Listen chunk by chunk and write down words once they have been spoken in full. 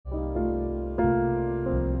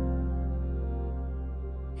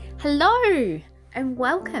Hello and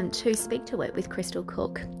welcome to Speak to It with Crystal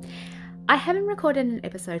Cook. I haven't recorded an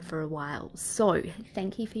episode for a while, so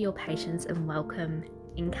thank you for your patience and welcome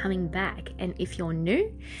in coming back. And if you're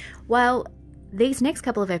new, well, these next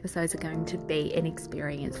couple of episodes are going to be an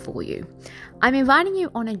experience for you. I'm inviting you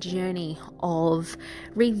on a journey of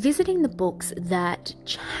revisiting the books that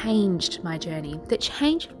changed my journey, that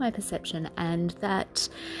changed my perception, and that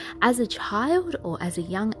as a child or as a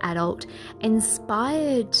young adult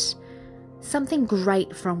inspired something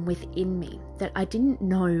great from within me that I didn't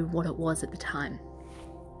know what it was at the time.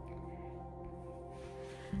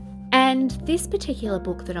 And this particular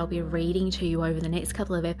book that I'll be reading to you over the next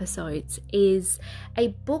couple of episodes is a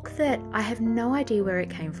book that I have no idea where it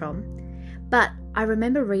came from, but I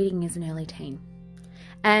remember reading as an early teen.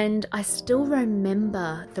 And I still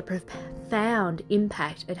remember the profound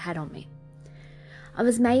impact it had on me. I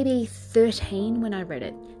was maybe 13 when I read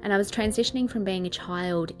it, and I was transitioning from being a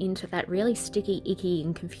child into that really sticky, icky,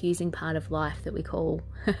 and confusing part of life that we call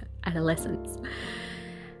adolescence.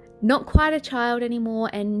 Not quite a child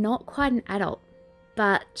anymore and not quite an adult,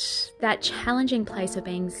 but that challenging place of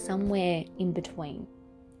being somewhere in between.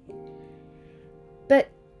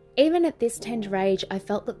 But even at this tender age, I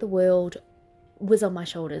felt that the world was on my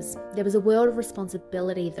shoulders. There was a world of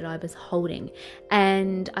responsibility that I was holding,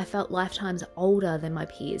 and I felt lifetimes older than my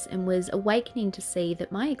peers and was awakening to see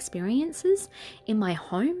that my experiences in my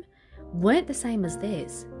home weren't the same as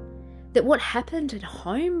theirs. That what happened at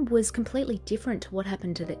home was completely different to what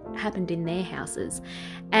happened in their houses.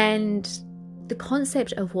 And the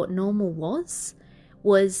concept of what normal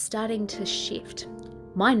was starting to shift.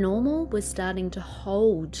 My normal was starting to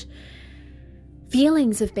hold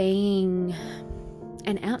feelings of being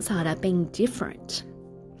an outsider, being different.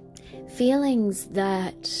 Feelings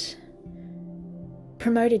that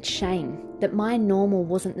promoted shame, that my normal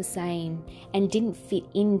wasn't the same and didn't fit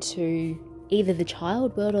into either the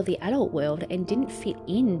child world or the adult world, and didn't fit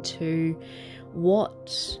into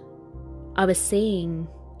what I was seeing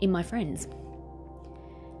in my friends.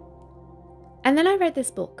 And then I read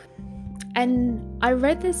this book. And I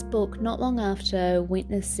read this book not long after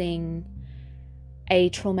witnessing a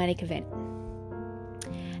traumatic event.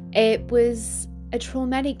 It was a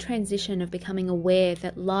traumatic transition of becoming aware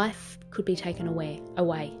that life could be taken away.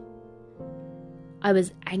 I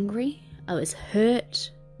was angry, I was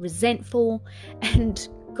hurt, resentful, and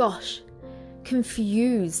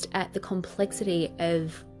confused at the complexity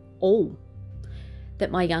of all that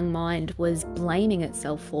my young mind was blaming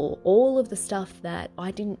itself for, all of the stuff that I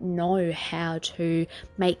didn't know how to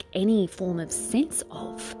make any form of sense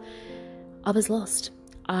of. I was lost.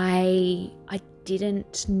 I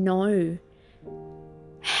didn't know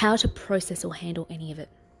how to process or handle any of it.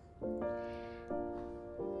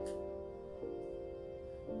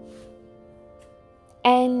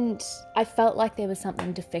 And I felt like there was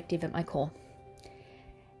something defective at my core.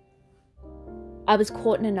 I was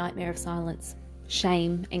caught in a nightmare of silence,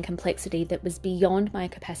 shame, and complexity that was beyond my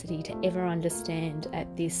capacity to ever understand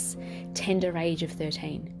at this tender age of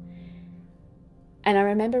 13. And I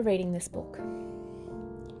remember reading this book.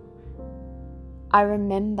 I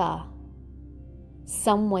remember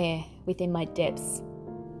somewhere within my depths,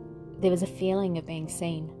 there was a feeling of being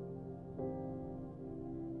seen.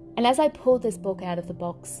 And as I pulled this book out of the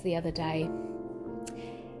box the other day,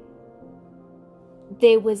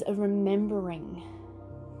 there was a remembering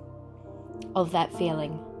of that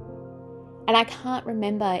feeling. And I can't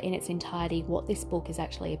remember in its entirety what this book is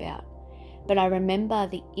actually about, but I remember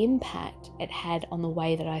the impact it had on the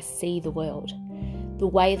way that I see the world, the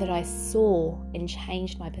way that I saw and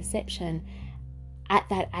changed my perception at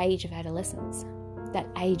that age of adolescence, that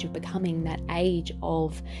age of becoming, that age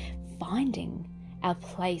of finding our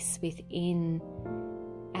place within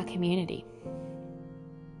our community.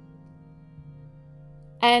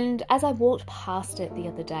 And as I walked past it the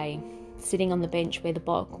other day, sitting on the bench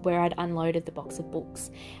where I'd unloaded the box of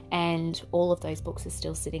books, and all of those books are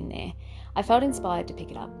still sitting there, I felt inspired to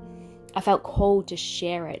pick it up. I felt called to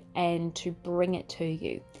share it and to bring it to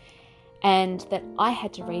you, and that I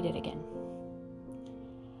had to read it again.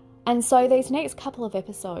 And so these next couple of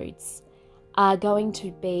episodes are going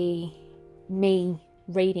to be me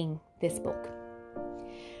reading this book,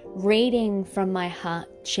 reading from my heart,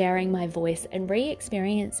 sharing my voice, and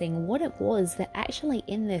re-experiencing what it was that actually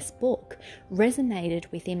in this book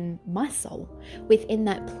resonated within my soul, within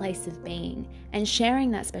that place of being, and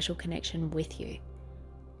sharing that special connection with you.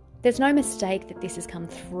 There's no mistake that this has come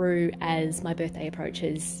through as my birthday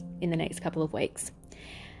approaches in the next couple of weeks.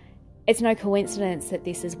 It's no coincidence that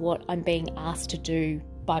this is what I'm being asked to do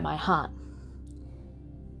by my heart.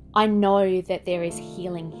 I know that there is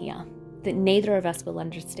healing here. that neither of us will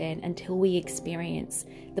understand until we experience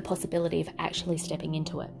the possibility of actually stepping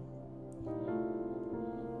into it.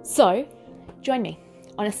 So, join me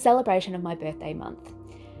on a celebration of my birthday month.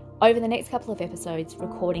 Over the next couple of episodes,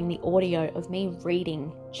 recording the audio of me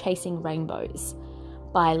reading Chasing Rainbows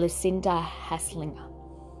by Lucinda Haslinger.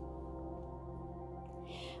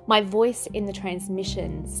 My voice in the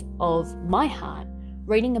transmissions of my heart,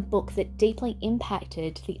 reading a book that deeply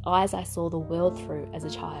impacted the eyes I saw the world through as a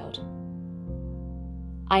child.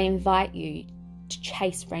 I invite you to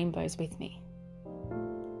chase rainbows with me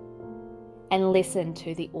and listen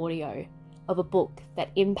to the audio of a book that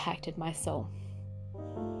impacted my soul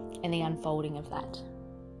and the unfolding of that.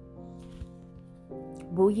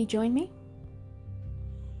 Will you join me?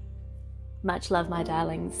 Much love, my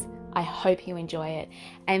darlings. I hope you enjoy it.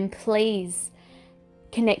 And please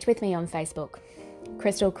connect with me on Facebook.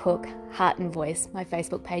 Crystal Cook, Heart and Voice, my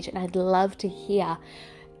Facebook page. And I'd love to hear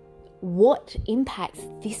what impacts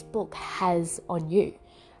this book has on you.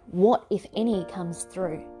 What, if any, comes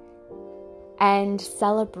through. And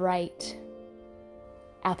celebrate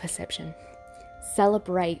our perception.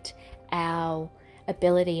 Celebrate our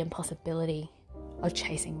ability and possibility of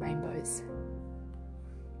chasing rainbows.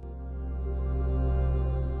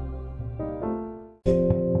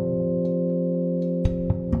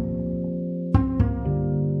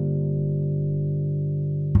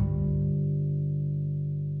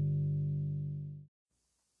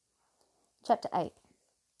 Chapter 8.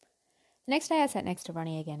 The next day I sat next to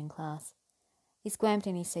Ronnie again in class. He squirmed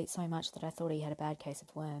in his seat so much that I thought he had a bad case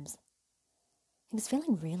of worms. He was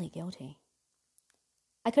feeling really guilty.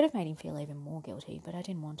 I could have made him feel even more guilty, but I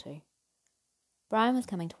didn't want to. Brian was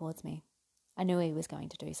coming towards me. I knew he was going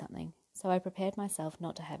to do something, so I prepared myself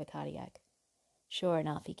not to have a cardiac. Sure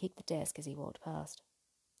enough, he kicked the desk as he walked past.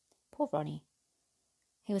 Poor Ronnie.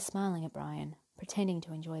 He was smiling at Brian, pretending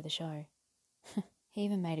to enjoy the show. He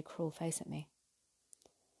even made a cruel face at me.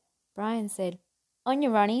 Brian said, "On you,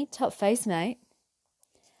 Ronnie, top face, mate."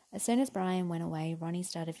 As soon as Brian went away, Ronnie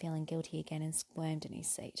started feeling guilty again and squirmed in his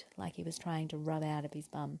seat, like he was trying to rub out of his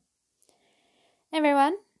bum.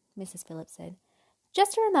 "Everyone," Mrs. Phillips said,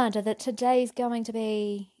 "just a reminder that today's going to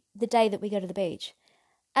be the day that we go to the beach.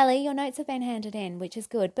 Ali, your notes have been handed in, which is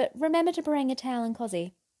good, but remember to bring a towel and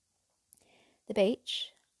cosy." The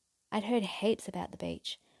beach? I'd heard heaps about the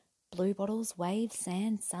beach. Blue bottles, waves,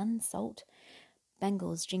 sand, sun, salt.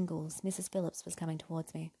 Bangles, jingles. Mrs. Phillips was coming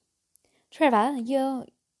towards me. "Trevor,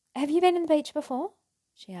 have you been in the beach before?"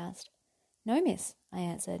 she asked. "No, miss," I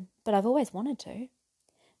answered, "but I've always wanted to."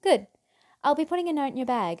 "Good. I'll be putting a note in your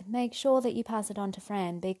bag. Make sure that you pass it on to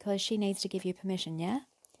Fran, because she needs to give you permission, yeah?"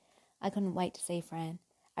 I couldn't wait to see Fran.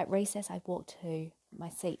 At recess, I walked to my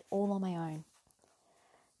seat all on my own.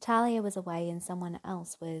 Talia was away and someone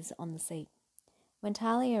else was on the seat. When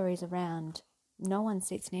Talia is around, no one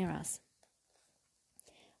sits near us.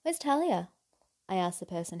 "Where's Talia?" I asked the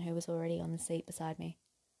person who was already on the seat beside me.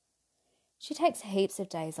 "She takes heaps of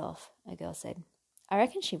days off," a girl said. "I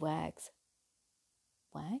reckon she wags."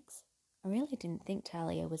 Wags? I really didn't think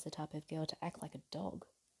Talia was the type of girl to act like a dog.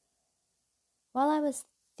 While I was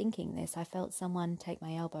thinking this, I felt someone take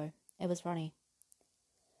my elbow. It was Ronnie.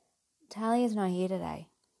 "Talia's not here today,"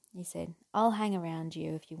 he said. "I'll hang around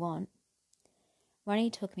you if you want."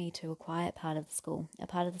 Ronnie took me to a quiet part of the school, a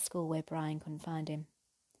part of the school where Brian couldn't find him.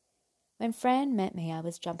 When Fran met me, I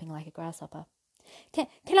was jumping like a grasshopper. Can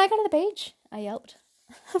I go to the beach?" I yelped.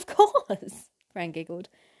 "Of course," Fran giggled.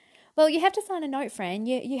 "Well, you have to sign a note, Fran.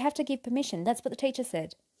 You have to give permission. That's what the teacher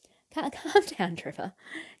said." Calm down, Trevor.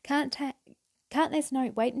 Can't this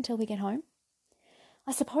note wait until we get home?"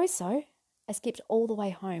 "I suppose so." I skipped all the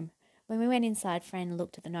way home. When we went inside, Fran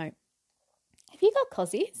looked at the note. "Have you got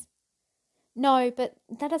cozies?" "No, but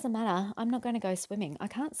that doesn't matter. I'm not going to go swimming. I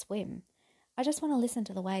can't swim. I just want to listen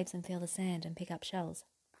to the waves and feel the sand and pick up shells."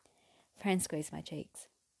 Fran squeezed my cheeks.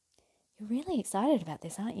 "You're really excited about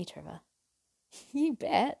this, aren't you, Trevor?" "You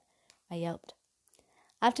bet," I yelped.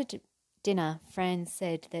 After dinner, Fran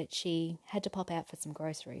said that she had to pop out for some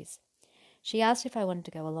groceries. She asked if I wanted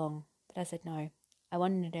to go along, but I said no. I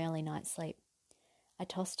wanted an early night's sleep. I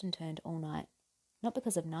tossed and turned all night, not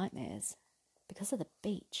because of nightmares, because of the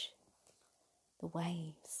beach. The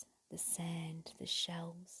waves, the sand, the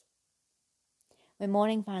shells. When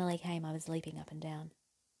morning finally came, I was leaping up and down.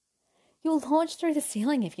 "You'll launch through the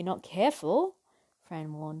ceiling if you're not careful,"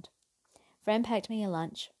 Fran warned. Fran packed me a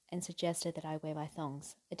lunch and suggested that I wear my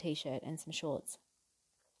thongs, a t-shirt and some shorts.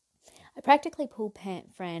 I practically pulled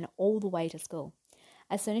Fran all the way to school.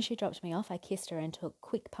 As soon as she dropped me off, I kissed her and took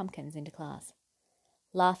quick pumpkins into class.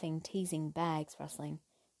 Laughing, teasing, bags rustling,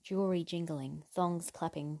 jewelry jingling, thongs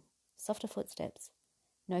clapping, softer footsteps.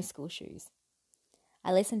 no school shoes.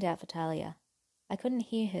 I listened out for Talia. I couldn't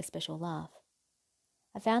hear her special laugh.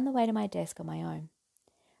 I found the way to my desk on my own.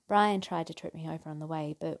 Brian tried to trip me over on the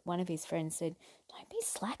way, but one of his friends said, "Don't be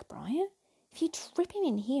slack, Brian. If you trip him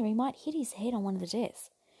in here, he might hit his head on one of the desks.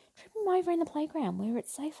 Trip him over in the playground where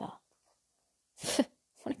it's safer."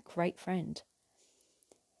 What a great friend.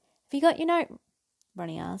 "Have you got your note?"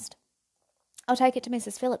 Ronnie asked. "I'll take it to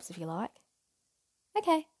Mrs. Phillips if you like."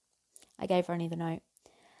 "Okay." I gave Ronnie the note.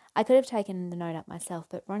 I could have taken the note up myself,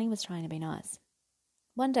 but Ronnie was trying to be nice.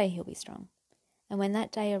 One day he'll be strong, and when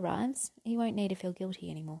that day arrives, he won't need to feel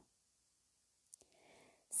guilty anymore.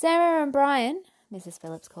 "Sarah and Brian," Mrs.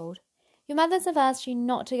 Phillips called, "your mothers have asked you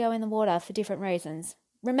not to go in the water for different reasons.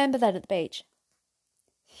 Remember that at the beach."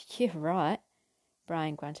 "You're right,"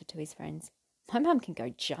 Brian grunted to his friends. "My mum can go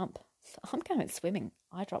jump. I'm going swimming,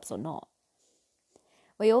 eye drops or not."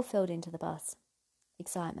 We all filled into the bus.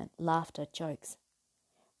 Excitement, laughter, jokes.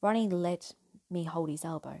 Ronnie let me hold his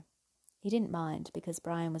elbow. He didn't mind because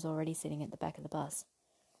Brian was already sitting at the back of the bus.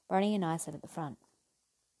 Ronnie and I sat at the front.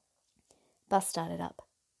 Bus started up.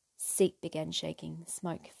 Seat began shaking,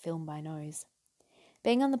 smoke filled my nose.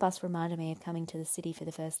 Being on the bus reminded me of coming to the city for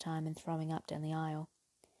the first time and throwing up down the aisle.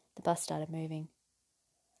 The bus started moving.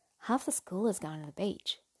 "Half the school is going to the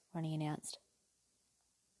beach," Ronnie announced.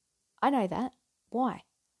 "I know that. Why?"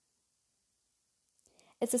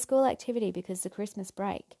 "It's a school activity because the Christmas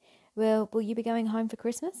break. Well, will you be going home for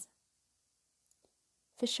Christmas?"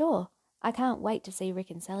 "For sure. I can't wait to see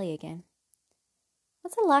Rick and Sally again."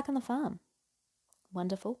 "What's it like on the farm?"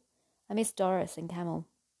 "Wonderful. I miss Doris and Camel."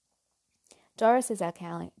 Doris is our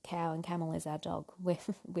cow and Camel is our dog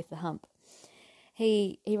with the hump.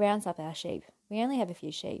 He rounds up our sheep. We only have a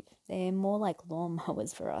few sheep. They're more like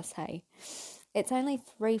lawnmowers for us, hey? It's only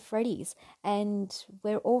 3 Freddies, and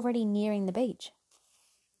we're already nearing the beach.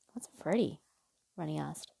 "What's a Freddy?" Ronnie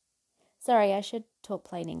asked. "Sorry, I should talk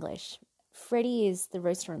plain English. Freddy is the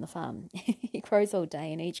rooster on the farm. He crows all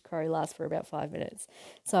day, and each crow lasts for about 5 minutes.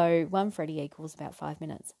 So 1 Freddy equals about 5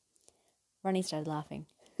 minutes." Ronnie started laughing.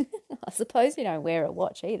 "I suppose you don't wear a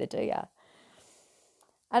watch either, do you?"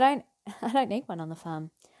 I don't need one on the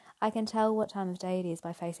farm. I can tell what time of day it is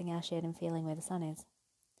by facing our shed and feeling where the sun is."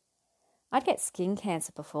 "I'd get skin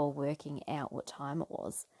cancer before working out what time it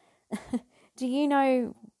was." How do you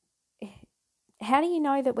know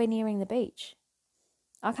that we're nearing the beach?"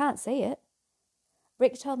 "I can't see it."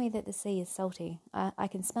 "Rick told me that the sea is salty. I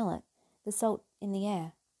can smell it. The salt in the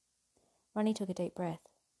air." Ronnie took a deep breath.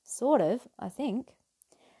 "Sort of, I think."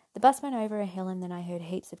 The bus went over a hill and then I heard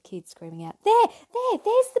heaps of kids screaming out,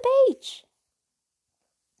 There's the beach!"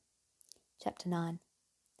 Chapter 9.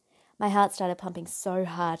 My heart started pumping so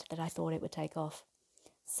hard that I thought it would take off.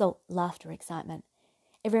 Salt, laughter, excitement.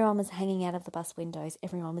 Everyone was hanging out of the bus windows.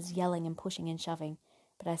 Everyone was yelling and pushing and shoving.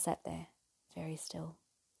 But I sat there, very still.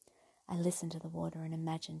 I listened to the water and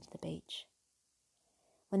imagined the beach.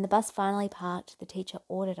 When the bus finally parked, the teacher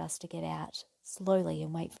ordered us to get out slowly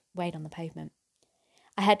and wait on the pavement.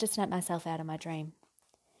 I had to snap myself out of my dream.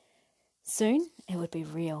 Soon it would be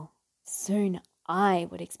real. Soon I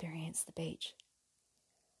would experience the beach.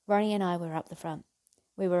 Ronnie and I were up the front.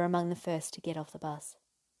 We were among the first to get off the bus.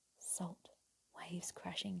 Salt, waves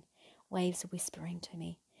crashing, waves whispering to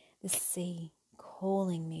me, the sea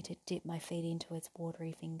calling me to dip my feet into its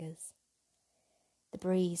watery fingers. The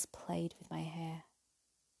breeze played with my hair.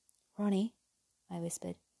 "Ronnie," I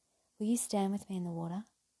whispered, "will you stand with me in the water?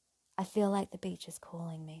 I feel like the beach is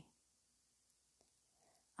calling me."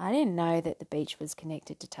 "I didn't know that the beach was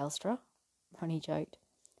connected to Telstra," Ronnie joked.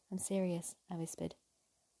 "I'm serious," I whispered.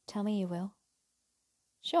 "Tell me you will."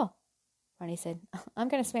 "Sure," Ronnie said. "I'm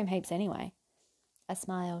going to swim heaps anyway." I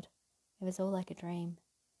smiled. It was all like a dream.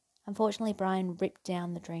 Unfortunately, Brian ripped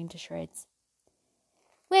down the dream to shreds.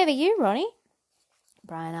 "Where were you, Ronnie?"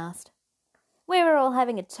 Brian asked. "We were all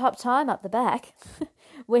having a top time up the back."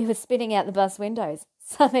 "We were spitting out the bus windows.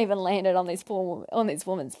 Some even landed on this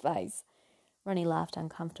woman's face." Ronnie laughed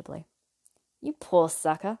uncomfortably. "You poor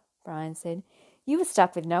sucker," Brian said. "You were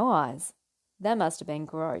stuck with no eyes. That must have been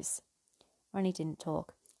gross." Ronnie didn't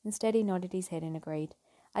talk. Instead, he nodded his head and agreed.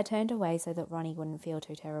 I turned away so that Ronnie wouldn't feel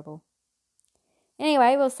too terrible.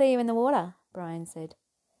 "Anyway, we'll see you in the water," Brian said.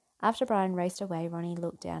 After Brian raced away, Ronnie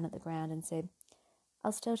looked down at the ground and said,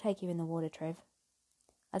 "I'll still take you in the water, Trev."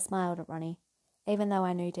 I smiled at Ronnie, even though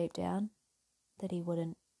I knew deep down that he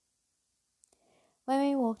wouldn't. When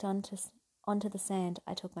we walked onto the sand,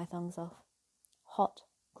 I took my thongs off. Hot,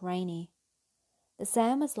 grainy. The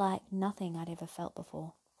sand was like nothing I'd ever felt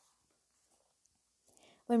before.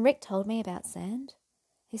 When Rick told me about sand,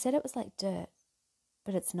 he said it was like dirt,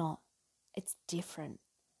 but it's not. It's different.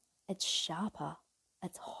 It's sharper.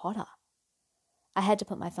 It's hotter. I had to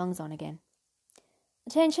put my thongs on again.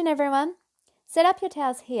 Attention, everyone. Set up your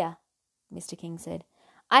towels here, Mr. King said.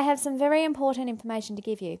 I have some very important information to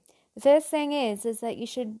give you. The first thing is that you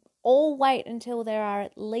should all wait until there are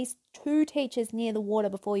at least 2 teachers near the water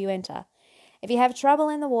before you enter. If you have trouble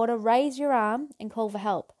in the water, raise your arm and call for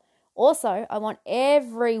help. Also, I want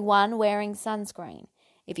everyone wearing sunscreen.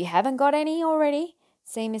 If you haven't got any already,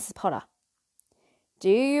 see Mrs. Potter. Do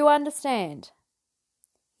you understand?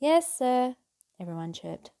 Yes, sir, everyone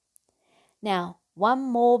chirped. Now, one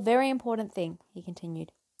more very important thing, he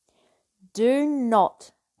continued. Do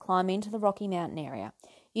not climb into the Rocky Mountain area.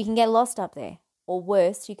 You can get lost up there, or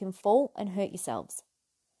worse, you can fall and hurt yourselves.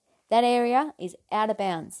 That area is out of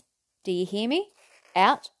bounds. Do you hear me?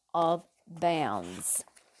 Out of bounds.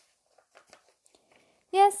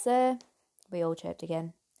 Yes, sir, we all chirped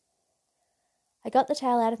again. I got the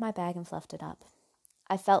towel out of my bag and fluffed it up.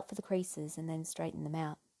 I felt for the creases and then straightened them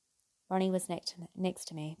out. Ronnie was next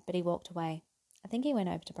to me, but he walked away. I think he went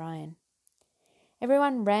over to Brian.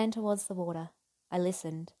 Everyone ran towards the water. I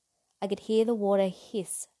listened. I could hear the water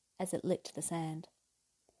hiss as it licked the sand.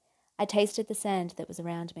 I tasted the sand that was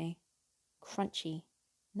around me. Crunchy,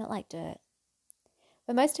 not like dirt.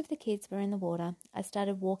 When most of the kids were in the water, I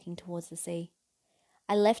started walking towards the sea.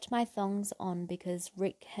 I left my thongs on because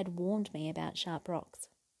Rick had warned me about sharp rocks.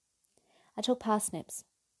 I took parsnips,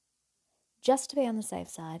 just to be on the safe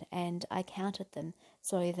side, and I counted them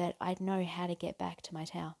so that I'd know how to get back to my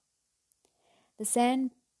tower. The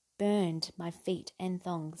sand burned my feet and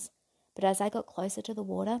thongs, but as I got closer to the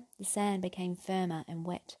water, the sand became firmer and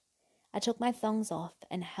wet. I took my thongs off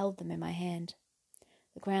and held them in my hand.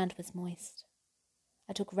 The ground was moist.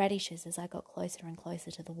 I took radishes as I got closer and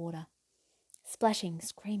closer to the water. Splashing,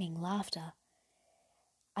 screaming, laughter.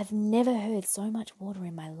 I've never heard so much water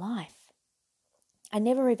in my life. I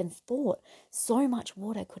never even thought so much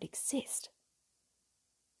water could exist.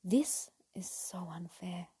 This is so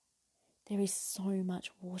unfair. There is so much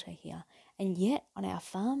water here, and yet on our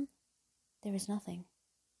farm, there is nothing.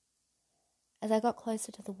 As I got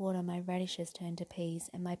closer to the water, my radishes turned to peas,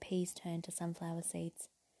 and my peas turned to sunflower seeds.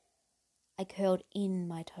 I curled in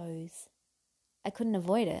my toes. I couldn't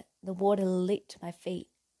avoid it. The water licked my feet.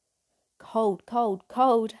 Cold, cold,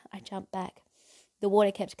 cold. I jumped back. The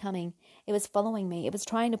water kept coming. It was following me. It was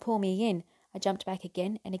trying to pull me in. I jumped back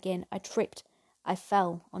again and again. I tripped. I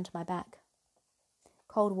fell onto my back.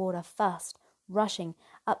 Cold water, fast, rushing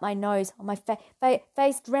up my nose, on my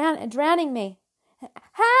face, drowning me.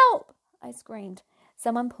 Help! I screamed.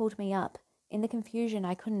 Someone pulled me up. In the confusion,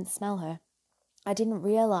 I couldn't smell her. I didn't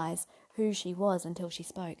realize who she was until she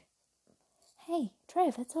spoke. Hey,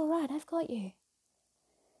 Trev, it's all right. I've got you.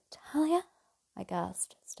 Talia? I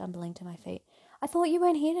gasped, stumbling to my feet. I thought you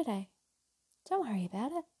weren't here today. Don't worry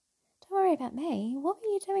about it. Don't worry about me. What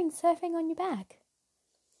were you doing surfing on your back?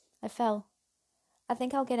 I fell. I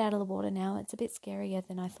think I'll get out of the water now. It's a bit scarier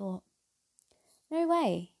than I thought. No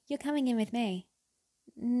way. You're coming in with me.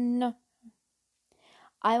 No.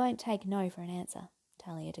 I won't take no for an answer,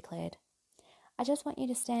 Talia declared. I just want you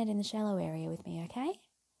to stand in the shallow area with me, okay?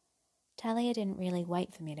 Talia didn't really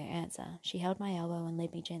wait for me to answer. She held my elbow and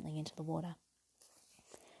led me gently into the water.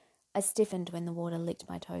 I stiffened when the water licked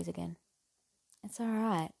my toes again. It's all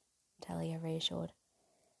right, Talia reassured.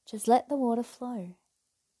 Just let the water flow.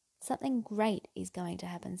 Something great is going to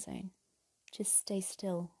happen soon. Just stay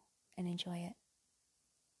still and enjoy it.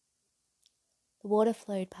 The water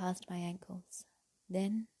flowed past my ankles.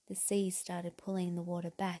 Then the sea started pulling the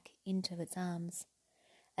water back into its arms.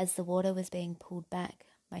 As the water was being pulled back,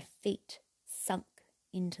 my feet sunk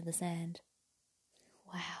into the sand.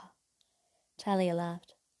 Wow. Talia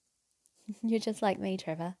laughed. You're just like me,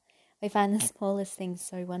 Trevor. We find the smallest things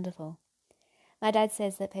so wonderful. My dad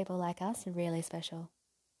says that people like us are really special.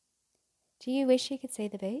 Do you wish you could see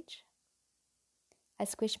the beach? I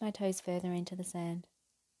squished my toes further into the sand.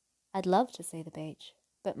 I'd love to see the beach,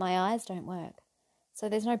 but my eyes don't work, so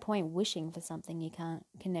there's no point wishing for something you can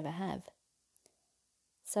never have.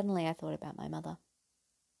 Suddenly I thought about my mother.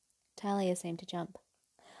 Talia seemed to jump.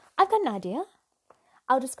 I've got an idea.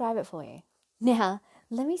 I'll describe it for you. Now,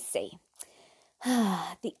 let me see.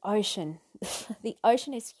 The ocean. The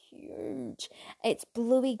ocean is huge. It's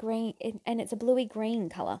bluey green, and it's a bluey green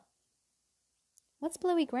colour. What's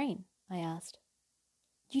bluey green? I asked.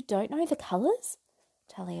 You don't know the colours?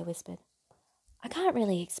 Talia whispered. I can't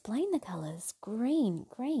really explain the colours. Green.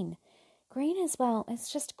 Green as well.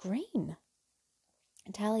 It's just green.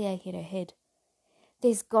 Talia hit her head.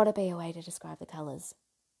 There's got to be a way to describe the colours.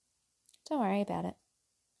 Don't worry about it.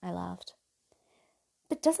 I laughed.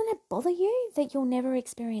 But doesn't it bother you that you'll never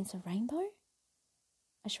experience a rainbow?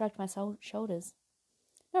 I shrugged my shoulders.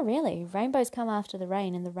 Not really. Rainbows come after the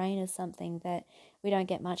rain, and the rain is something that we don't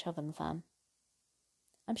get much of on the farm.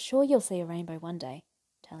 I'm sure you'll see a rainbow one day,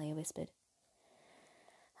 Talia whispered.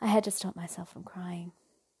 I had to stop myself from crying.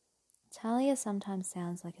 Talia sometimes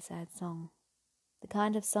sounds like a sad song, the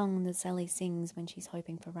kind of song that Sally sings when she's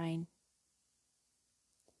hoping for rain.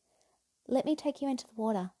 Let me take you into the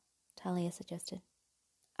water, Talia suggested.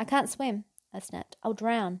 I can't swim, I snapped. I'll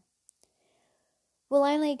drown. We'll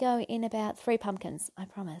only go in about 3 pumpkins, I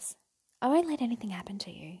promise. I won't let anything happen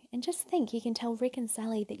to you. And just think, you can tell Rick and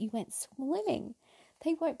Sally that you went swimming.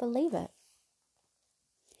 They won't believe it.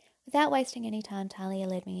 Without wasting any time, Talia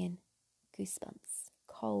led me in. Goosebumps.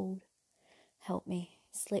 Cold. Help me.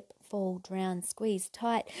 Slip, fall, drown, squeeze,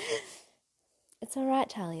 tight. It's all right,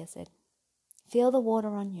 Talia said. Feel the water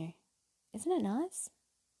on you. Isn't it nice?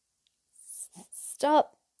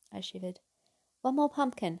 Stop, I shivered. 1 more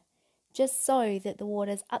pumpkin, just so that the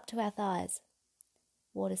water's up to our thighs.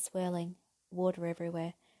 Water swirling, water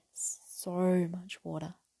everywhere. So much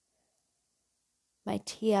water. My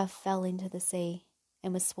tear fell into the sea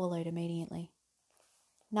and was swallowed immediately.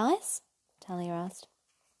 Nice? Talia asked.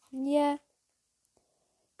 Yeah.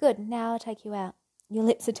 Good, now I'll take you out. Your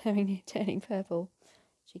lips are turning purple,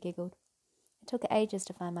 she giggled. It took ages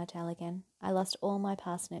to find my towel again. I lost all my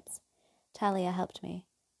parsnips. Talia helped me.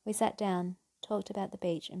 We sat down, talked about the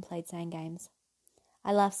beach, and played sand games.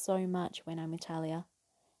 I laugh so much when I'm with Talia.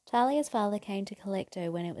 Talia's father came to collect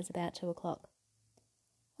her when it was about 2 o'clock.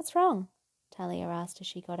 What's wrong? Talia asked as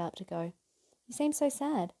she got up to go. You seem so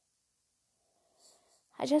sad.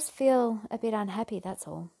 I just feel a bit unhappy, that's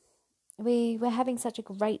all. We were having such a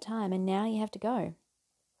great time, and now you have to go.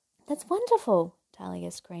 That's wonderful,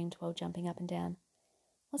 Talia screamed while jumping up and down.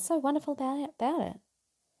 What's so wonderful about it?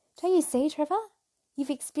 Don't you see, Trevor? You've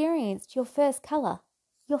experienced your first colour.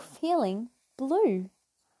 You're feeling blue.